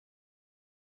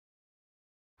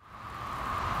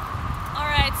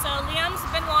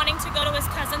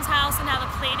and have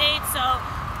a play date. So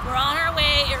we're on our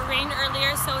way. It rained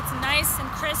earlier, so it's nice and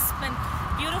crisp and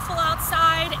beautiful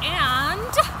outside.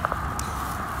 And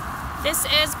this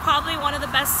is probably one of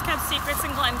the best kept secrets in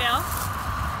Glendale.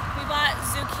 We bought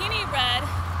zucchini bread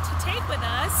to take with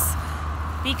us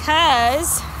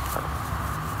because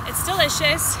it's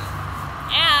delicious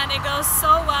and it goes so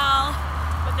well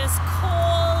with this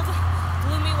cold,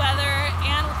 gloomy weather,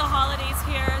 and with the holidays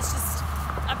here. It's just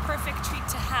a perfect treat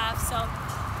to have. So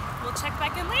we'll check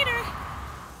back in later.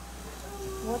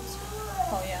 What?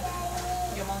 Oh yeah.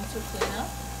 You want to clean up?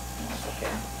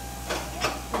 Okay.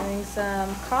 Getting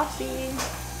some coffee.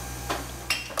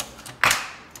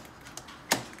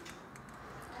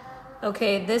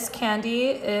 Okay, this candy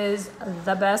is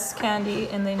the best candy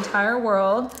in the entire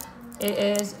world. It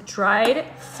is dried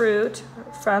fruit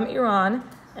from Iran,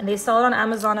 and they sell it on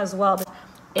Amazon as well.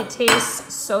 It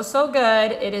tastes so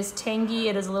good. It is tangy,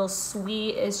 it is a little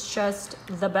sweet. It's just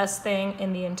the best thing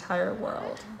in the entire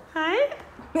world. Hi.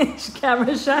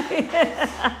 Camera shy.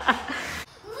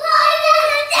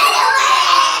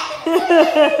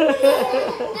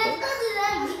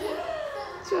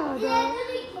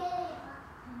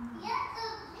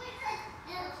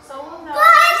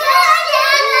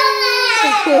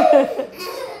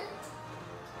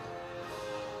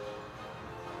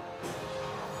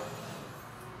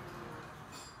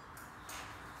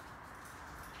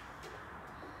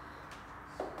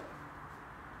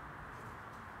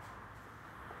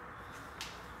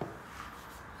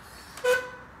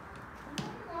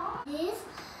 This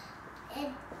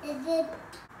and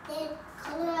the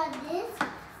color of this,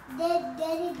 then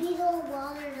it be the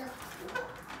water.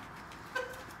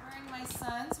 Wearing my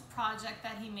son's project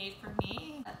that he made for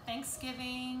me. At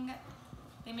Thanksgiving,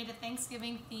 they made a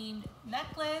Thanksgiving themed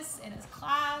necklace in his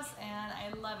class, and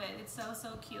I love it. It's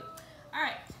so cute. All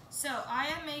right, so I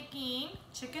am making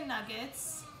chicken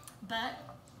nuggets, but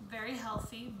very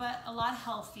healthy, but a lot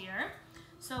healthier.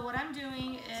 So what I'm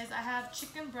doing is I have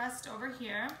chicken breast over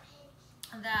here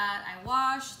that I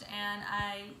washed and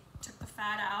I took the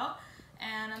fat out,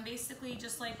 and I'm basically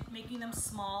just like making them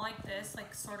small like this,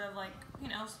 like sort of like, you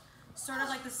know, sort of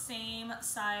like the same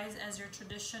size as your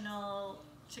traditional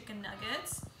chicken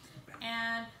nuggets.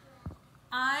 And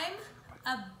I'm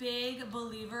a big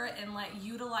believer in like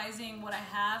utilizing what I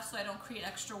have so I don't create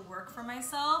extra work for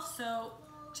myself. So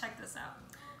check this out.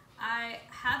 I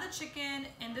have the chicken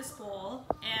in this bowl,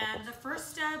 and the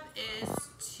first step is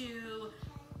to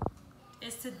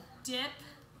dip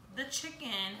the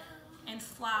chicken in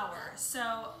flour. So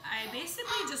I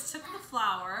basically just took the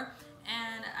flour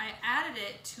and I added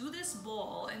it to this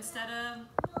bowl instead of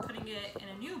putting it in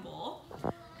a new bowl.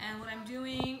 And what I'm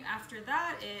doing after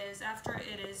that is, after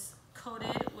it's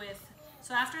coated with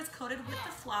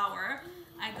the flour,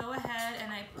 I go ahead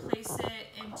and I place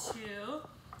it into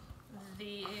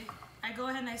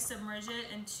I submerge it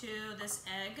into this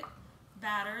egg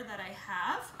batter that I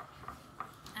have.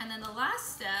 And then the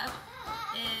last step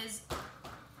is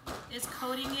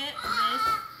coating it with,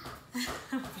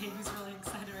 baby's really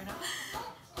excited right now.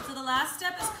 So the last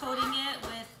step is coating it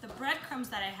with the breadcrumbs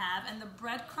that I have, and the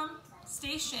breadcrumb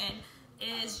station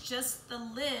is just the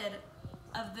lid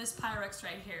of this Pyrex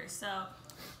right here. So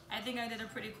I think I did a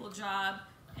pretty cool job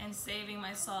in saving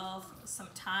myself some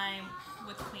time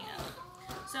with cleanup.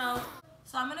 So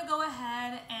I'm gonna go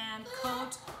ahead and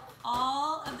coat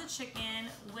all of the chicken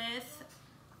with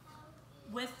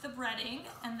the breading,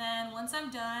 and then once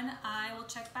I'm done, I will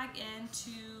check back in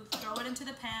to throw it into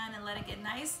the pan and let it get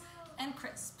nice and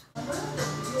crisp.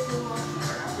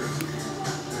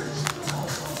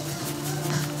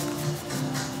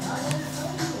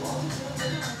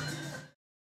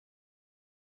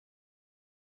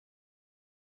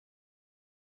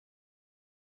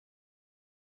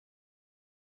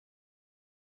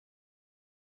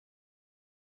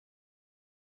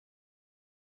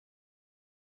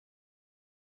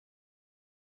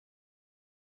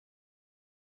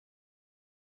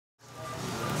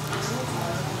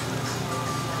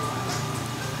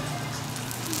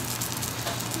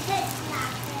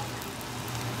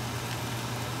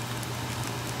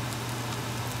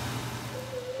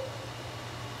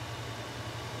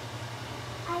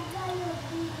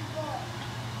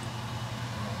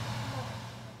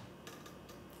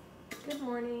 Good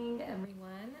morning,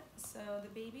 everyone. So the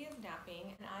baby is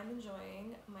napping and I'm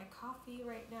enjoying my coffee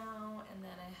right now, and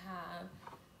then I have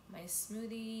my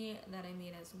smoothie that I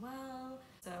made as well.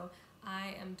 So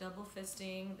I am double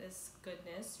fisting this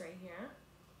goodness right here.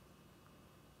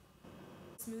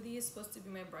 Smoothie is supposed to be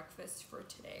my breakfast for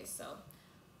today, so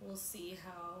we'll see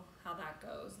how that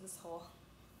goes.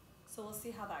 So we'll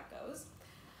see how that goes.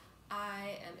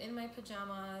 I am in my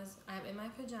pajamas. I'm in my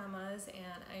pajamas,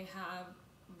 and I have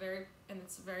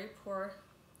it's very poor,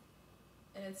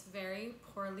 and it's very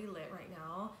poorly lit right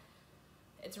now.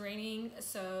 It's raining,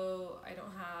 so I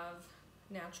don't have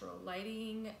natural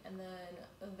lighting, and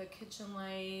then the kitchen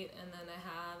light, and then I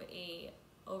have a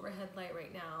overhead light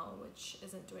right now, which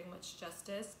isn't doing much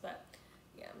justice, but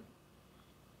yeah.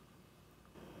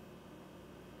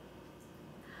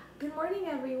 Good morning,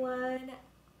 everyone.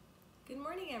 Good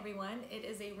morning, everyone. It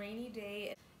is a rainy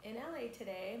day in LA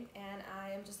today, and I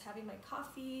am just having my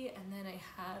coffee, and then I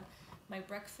have my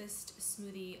breakfast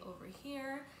smoothie over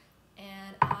here,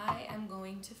 and I am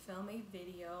going to film a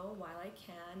video while I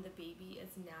can. The baby is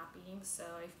napping, so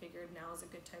I figured now is a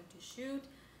good time to shoot.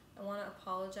 I want to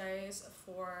apologize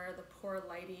for the poor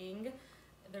lighting.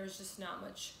 There's just not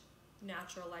much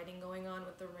natural lighting going on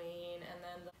with the rain,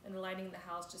 and the lighting in the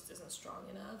house just isn't strong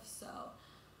enough, so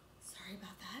sorry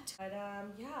about that.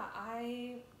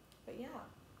 But yeah.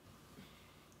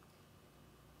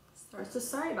 So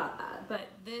sorry about that. But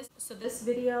this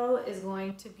video is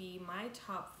going to be my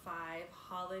top 5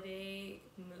 holiday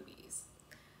movies.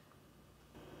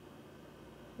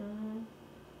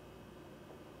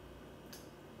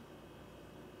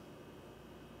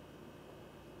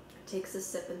 Takes a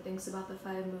sip and thinks about the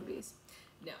 5 movies.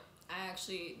 No, I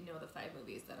actually know the 5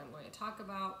 movies that I'm going to talk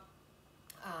about.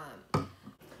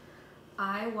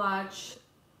 I watch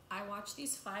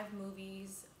these 5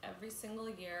 movies every single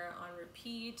year on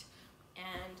repeat,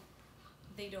 and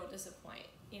they don't disappoint.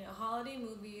 You know, holiday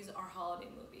movies are holiday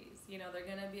movies. You know, they're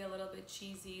gonna be a little bit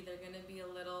cheesy. They're gonna be a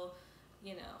little,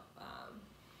 you know,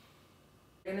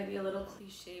 they're gonna be a little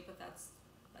cliche, but that's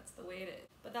the way it is.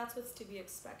 But that's what's to be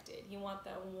expected. You want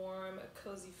that warm,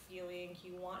 cozy feeling.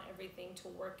 You want everything to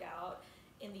work out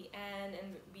in the end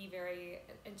and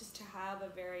and just to have a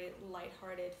very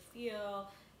lighthearted feel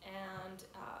and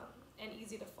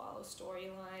easy to follow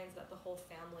storylines that the whole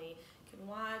family can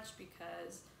watch,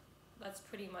 because that's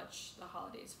pretty much the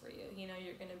holidays for you. You know,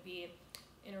 you're gonna be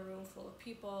in a room full of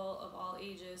people of all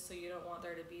ages, so you don't want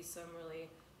there to be some really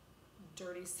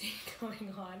dirty scene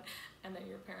going on and then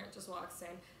your parent just walks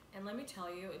in. And let me tell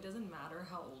you, it doesn't matter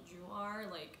how old you are.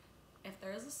 Like, if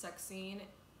there is a sex scene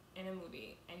in a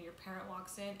movie and your parent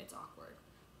walks in, it's awkward.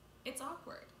 It's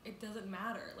awkward. It doesn't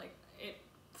matter. Like, it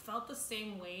felt the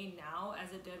same way now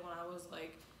as it did when I was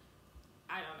like,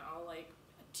 I don't know, like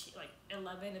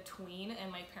 11, a tween,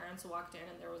 and my parents walked in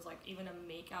and there was like even a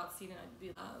make-out scene, and I'd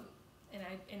be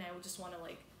and I would just want to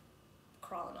like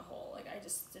crawl in a hole. Like, I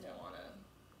didn't want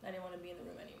to be in the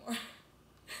room anymore.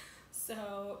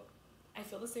 So I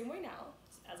feel the same way now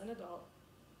as an adult.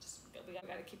 We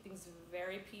gotta keep things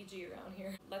very PG around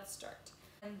here. Let's start.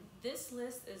 And this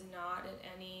list is not in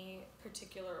any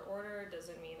particular order. It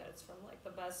doesn't mean that it's from like the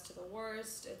best to the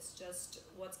worst. It's just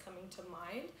what's coming to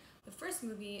mind. The first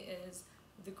movie is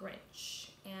The Grinch,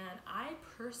 and I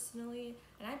personally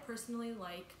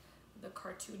like the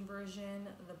cartoon version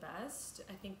the best.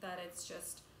 I think that it's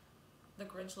just, The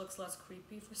Grinch looks less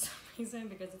creepy for some reason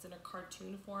because it's in a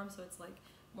cartoon form, so it's like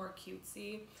more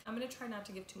cutesy. I'm gonna try not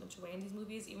to give too much away in these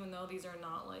movies, even though these are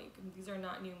not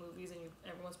new movies and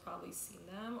everyone's probably seen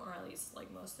them, or at least like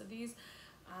most of these.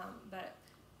 But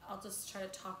I'll just try to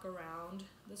talk around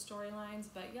the storylines.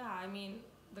 But yeah, I mean,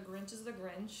 The Grinch is The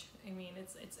Grinch. I mean,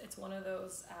 it's one of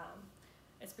those.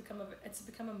 It's become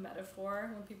a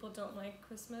metaphor when people don't like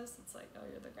Christmas. It's like, oh,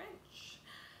 you're the Grinch.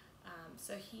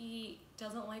 So he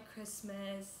doesn't like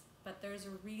Christmas, but there's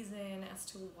a reason as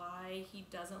to why he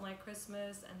doesn't like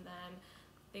Christmas, and then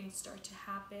things start to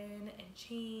happen and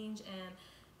change, and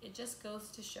it just goes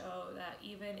to show that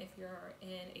even if you're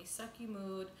in a sucky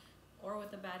mood or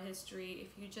with a bad history,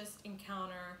 if you just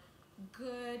encounter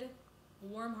good,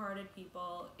 warm-hearted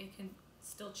people, it can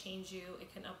still change you,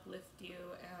 it can uplift you,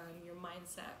 and your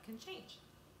mindset can change.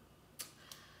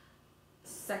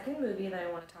 Second movie that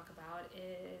I want to talk about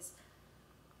is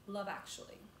Love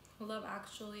Actually. Love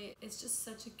Actually is just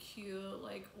such a cute,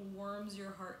 like, warms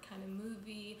your heart kind of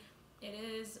movie. It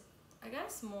is, I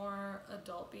guess, more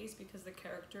adult based because the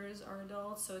characters are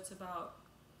adults. So it's about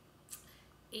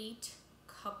 8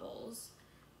 couples,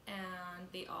 and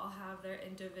they all have their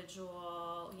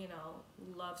individual, you know,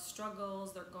 love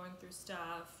struggles. They're going through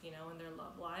stuff, you know, in their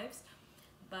love lives.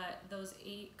 But those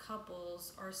 8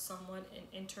 couples are somewhat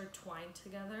intertwined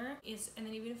together. And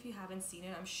then even if you haven't seen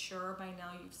it, I'm sure by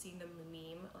now you've seen the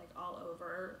meme like all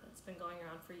over. It's been going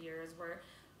around for years, where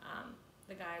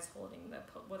the guy's holding the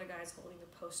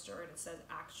poster and it says,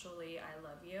 "Actually, I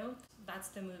love you." That's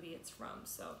the movie it's from.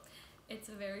 So it's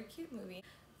a very cute movie.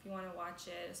 If you want to watch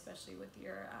it, especially with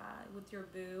your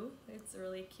boo, it's a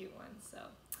really cute one. So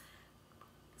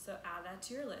So add that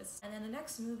to your list. And then the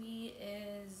next movie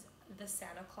is The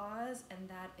Santa Claus, and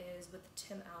that is with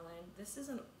Tim Allen. This is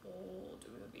an old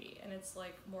movie and it's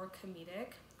like more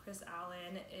comedic. Chris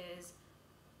Allen is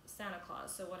Santa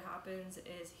Claus. So what happens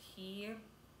is he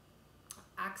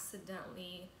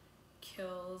accidentally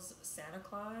kills Santa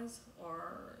Claus,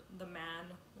 or the man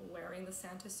wearing the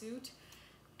Santa suit,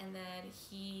 and then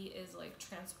he is like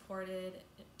transported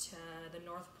to the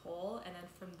North Pole, and then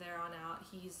from there on out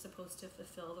he's supposed to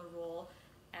fulfill the role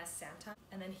as Santa,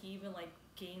 and then he even like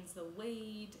gains the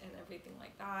weight and everything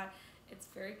like that. It's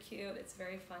very cute, it's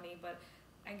very funny, but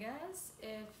I guess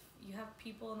if you have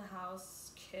people in the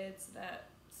house, kids that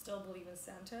still believe in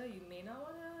Santa, you may not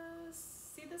want to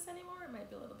see this anymore. It might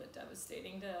be a little bit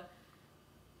devastating to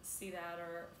see that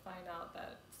or find out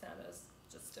that Santa's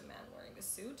just a man wearing a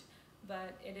suit,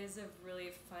 but it is a really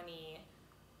funny,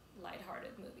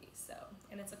 lighthearted movie. So,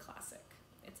 and it's a classic.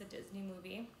 It's a Disney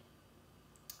movie.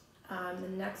 The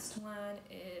next one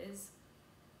is,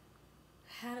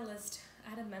 I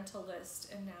had a mental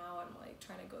list, and now I'm like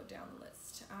trying to go down the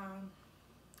list.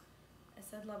 I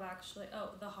said Love Actually.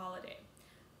 Oh, The Holiday.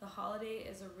 The Holiday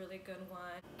is a really good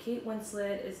one. Kate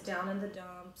Winslet is down in the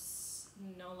dumps,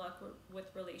 no luck with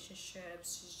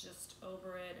relationships. She's just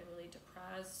over it and really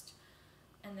depressed.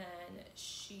 And then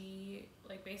she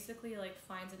like basically like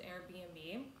finds an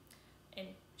Airbnb, and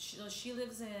she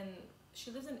lives in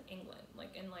England,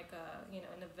 like in like a, you know,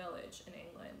 in a village in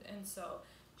England, and so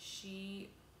she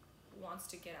wants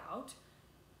to get out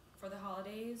for the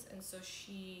holidays, and so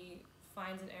she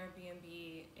finds an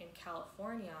Airbnb in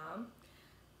California,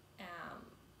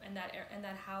 and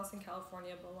that house in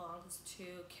California belongs to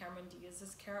Cameron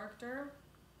Diaz's character.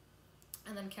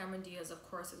 And then Cameron Diaz, of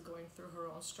course, is going through her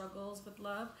own struggles with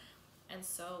love. And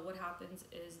so what happens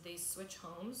is they switch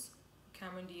homes.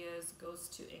 Cameron Diaz goes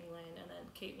to England, and then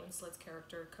Kate Winslet's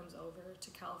character comes over to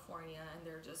California, and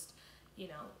they're just, you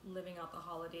know, living out the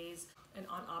holidays and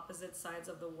on opposite sides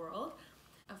of the world.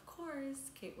 Of course,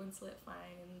 Kate Winslet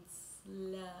finds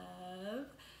love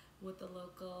with the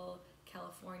local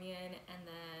Californian, and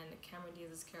then Cameron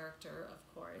Diaz's character,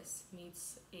 of course,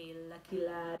 meets a lucky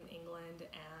lad in England,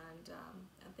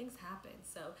 and things happen.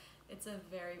 So it's a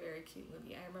very, very cute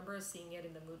movie. I remember seeing it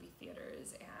in the movie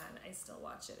theaters, and I still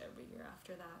watch it every year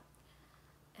after that.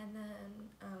 And then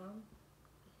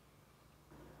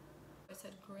I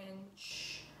said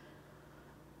Grinch,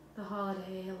 The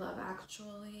Holiday, Love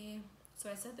Actually. So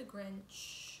I said The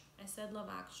Grinch, I said Love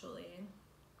Actually,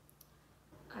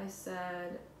 I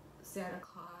said Santa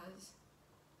Claus,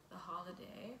 The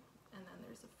Holiday, and then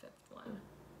there's a fifth one.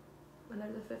 And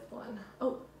there's a fifth one.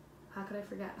 Oh, how could I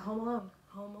forget? Home Alone.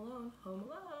 Home Alone. Home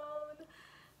Alone.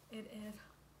 It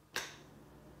is.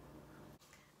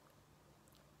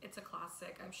 It's a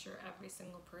classic. I'm sure every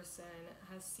single person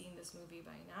has seen this movie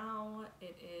by now.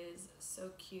 It is so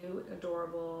cute,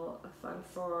 adorable, a fun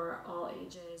for all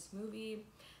ages movie.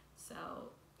 So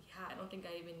yeah, I don't think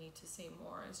I even need to say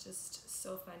more. It's just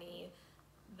so funny.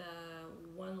 The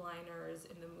one-liners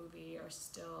in the movie are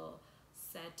still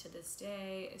said to this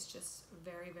day. It's just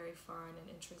very, very fun and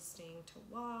interesting to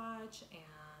watch,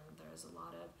 and there's a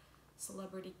lot of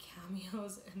celebrity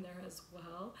cameos in there as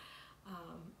well,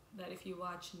 that if you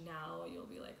watch now, you'll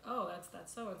be like, oh,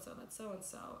 that's so-and-so, that's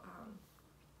so-and-so.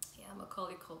 Yeah,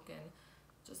 Macaulay Culkin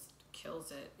just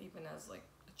kills it, even as like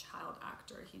a child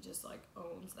actor. He just like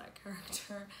owns that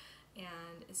character,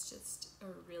 and it's just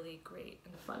a really great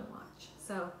and fun watch.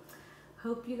 So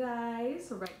hope you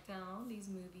guys write down these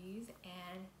movies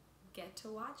and get to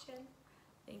watching.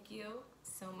 Thank you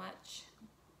so much.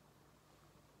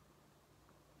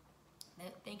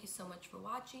 Thank you so much for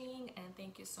watching, and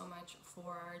thank you so much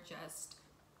for just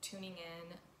tuning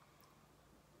in.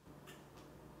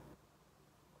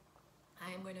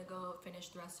 I'm going to go finish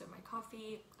the rest of my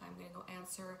coffee. I'm going to go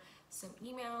answer some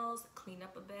emails, clean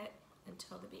up a bit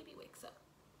until the baby wakes up.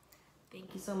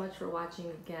 Thank you so much for watching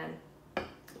again. It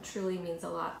truly means a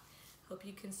lot. Hope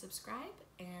you can subscribe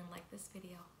and like this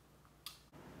video.